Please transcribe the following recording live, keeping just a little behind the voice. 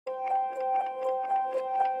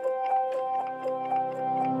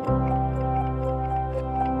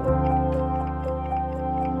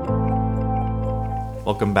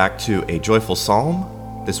Welcome back to A Joyful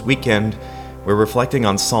Psalm. This weekend, we're reflecting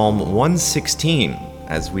on Psalm 116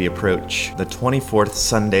 as we approach the 24th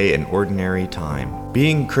Sunday in Ordinary Time.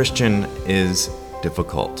 Being Christian is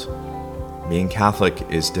difficult. Being Catholic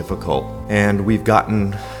is difficult. And we've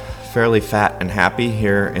gotten fairly fat and happy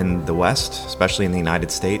here in the West, especially in the United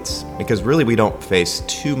States, because really we don't face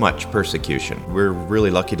too much persecution. We're really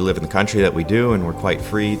lucky to live in the country that we do, and we're quite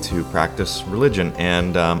free to practice religion.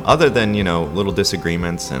 And other than, little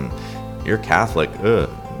disagreements and you're Catholic,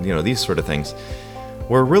 these sort of things,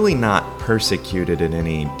 we're really not persecuted in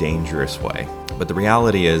any dangerous way. But the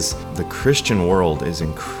reality is the Christian world is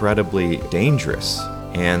incredibly dangerous.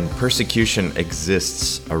 And persecution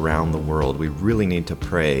exists around the world. We really need to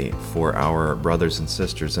pray for our brothers and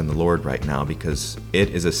sisters in the Lord right now because it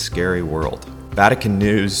is a scary world. Vatican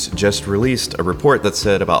News just released a report that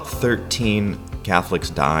said about 13 Catholics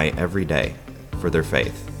die every day for their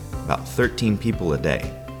faith. About 13 people a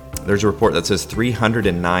day. There's a report that says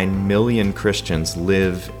 309 million Christians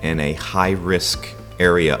live in a high-risk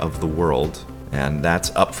area of the world. And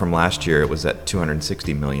that's up from last year. It was at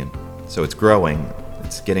 260 million. So it's growing.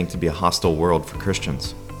 It's getting to be a hostile world for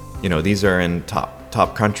Christians. These are in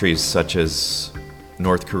top countries such as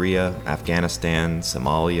North Korea, Afghanistan,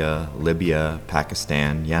 Somalia, Libya,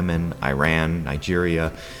 Pakistan, Yemen, Iran,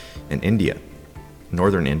 Nigeria, and India.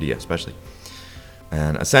 Northern India especially.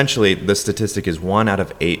 And essentially, the statistic is 1 out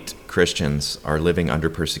of 8 Christians are living under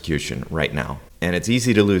persecution right now. And it's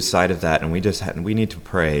easy to lose sight of that, and we need to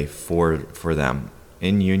pray for them,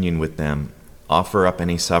 in union with them, offer up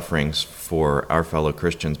any sufferings for our fellow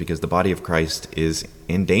Christians because the body of Christ is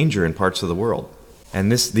in danger in parts of the world. And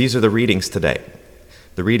these are the readings today.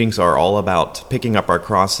 The readings are all about picking up our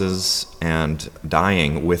crosses and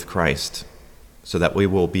dying with Christ so that we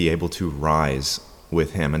will be able to rise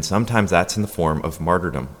with him. And sometimes that's in the form of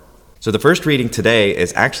martyrdom. So the first reading today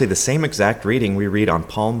is actually the same exact reading we read on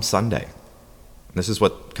Palm Sunday. This is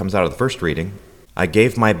what comes out of the first reading. I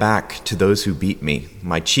gave my back to those who beat me,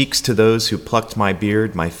 my cheeks to those who plucked my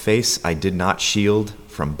beard, my face I did not shield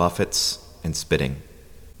from buffets and spitting.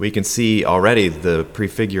 We can see already the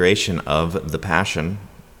prefiguration of the Passion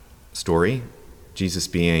story, Jesus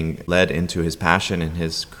being led into his passion and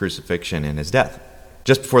his crucifixion and his death.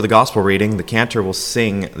 Just before the gospel reading, the cantor will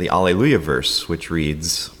sing the Alleluia verse, which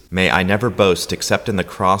reads, May I never boast except in the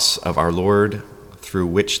cross of our Lord, through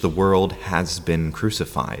which the world has been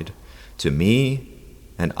crucified. To me,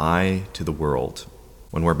 and I to the world.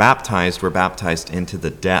 When we're baptized into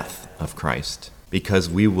the death of Christ, because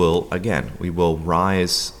we will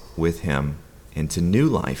rise with him into new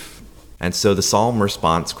life. And so the psalm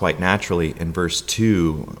responds quite naturally. In verse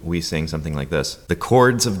 2, we sing something like this. The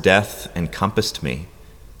cords of death encompassed me.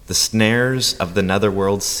 The snares of the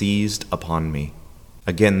netherworld seized upon me.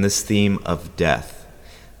 Again, this theme of death.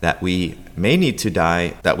 That we may need to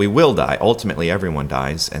die, that we will die. Ultimately, everyone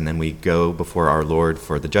dies, and then we go before our Lord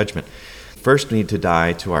for the judgment. First, we need to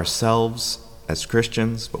die to ourselves as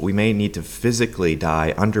Christians, but we may need to physically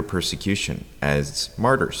die under persecution as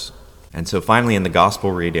martyrs. And so finally, in the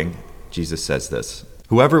gospel reading, Jesus says this,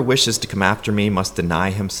 Whoever wishes to come after me must deny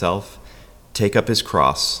himself, take up his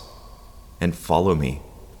cross, and follow me.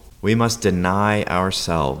 We must deny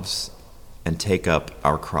ourselves and take up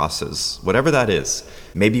our crosses, whatever that is.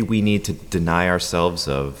 Maybe we need to deny ourselves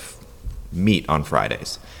of meat on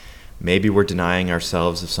Fridays. Maybe we're denying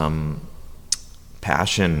ourselves of some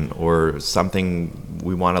passion or something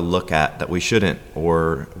we want to look at that we shouldn't,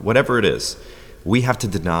 or whatever it is. We have to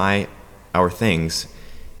deny our things.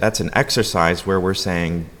 That's an exercise where we're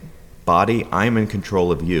saying, body, I'm in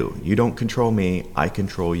control of you. You don't control me, I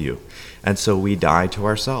control you. And so we die to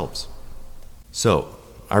ourselves. So,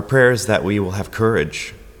 our prayer is that we will have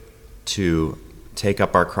courage to take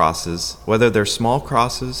up our crosses, whether they're small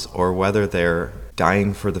crosses or whether they're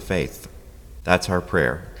dying for the faith. That's our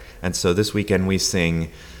prayer. And so this weekend we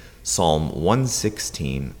sing Psalm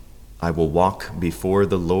 116, I will walk before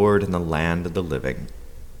the Lord in the land of the living.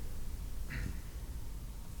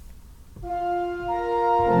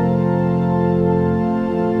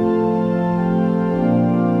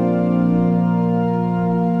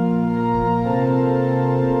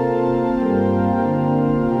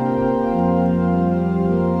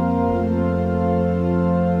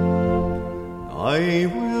 I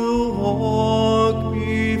will walk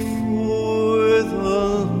before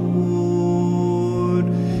the Lord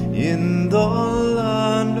in the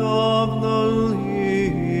land of the living.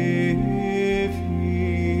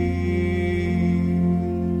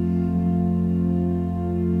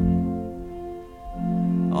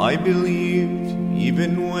 I believed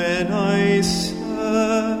even when I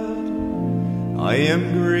said I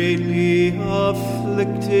am greatly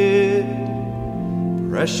afflicted.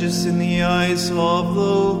 Precious in the eyes of the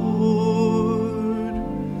Lord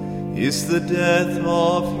is the death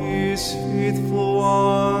of his faithful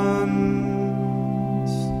ones.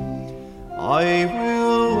 I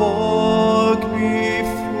will walk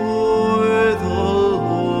before the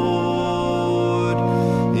Lord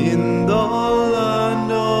in the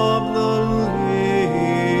land of the living.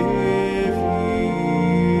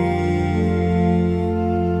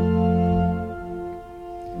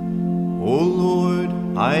 O Lord,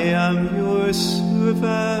 I am your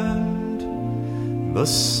servant, the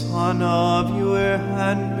son of your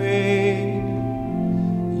handmaid.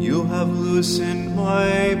 You have loosened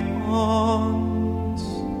my bonds.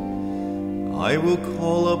 I will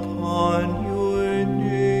call upon your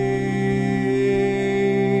name.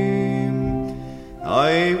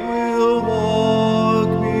 I will walk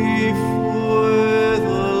before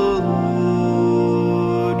the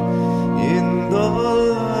Lord in the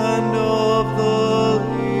land of the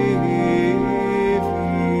living.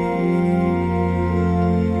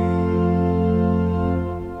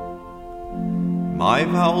 My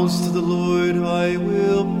vows to the Lord I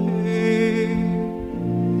will pay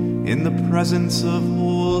in the presence of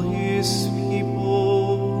all his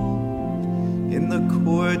people, in the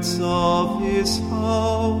courts of his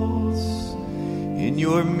house, in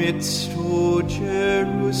your midst, O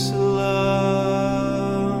Jerusalem.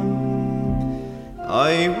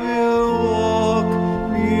 I will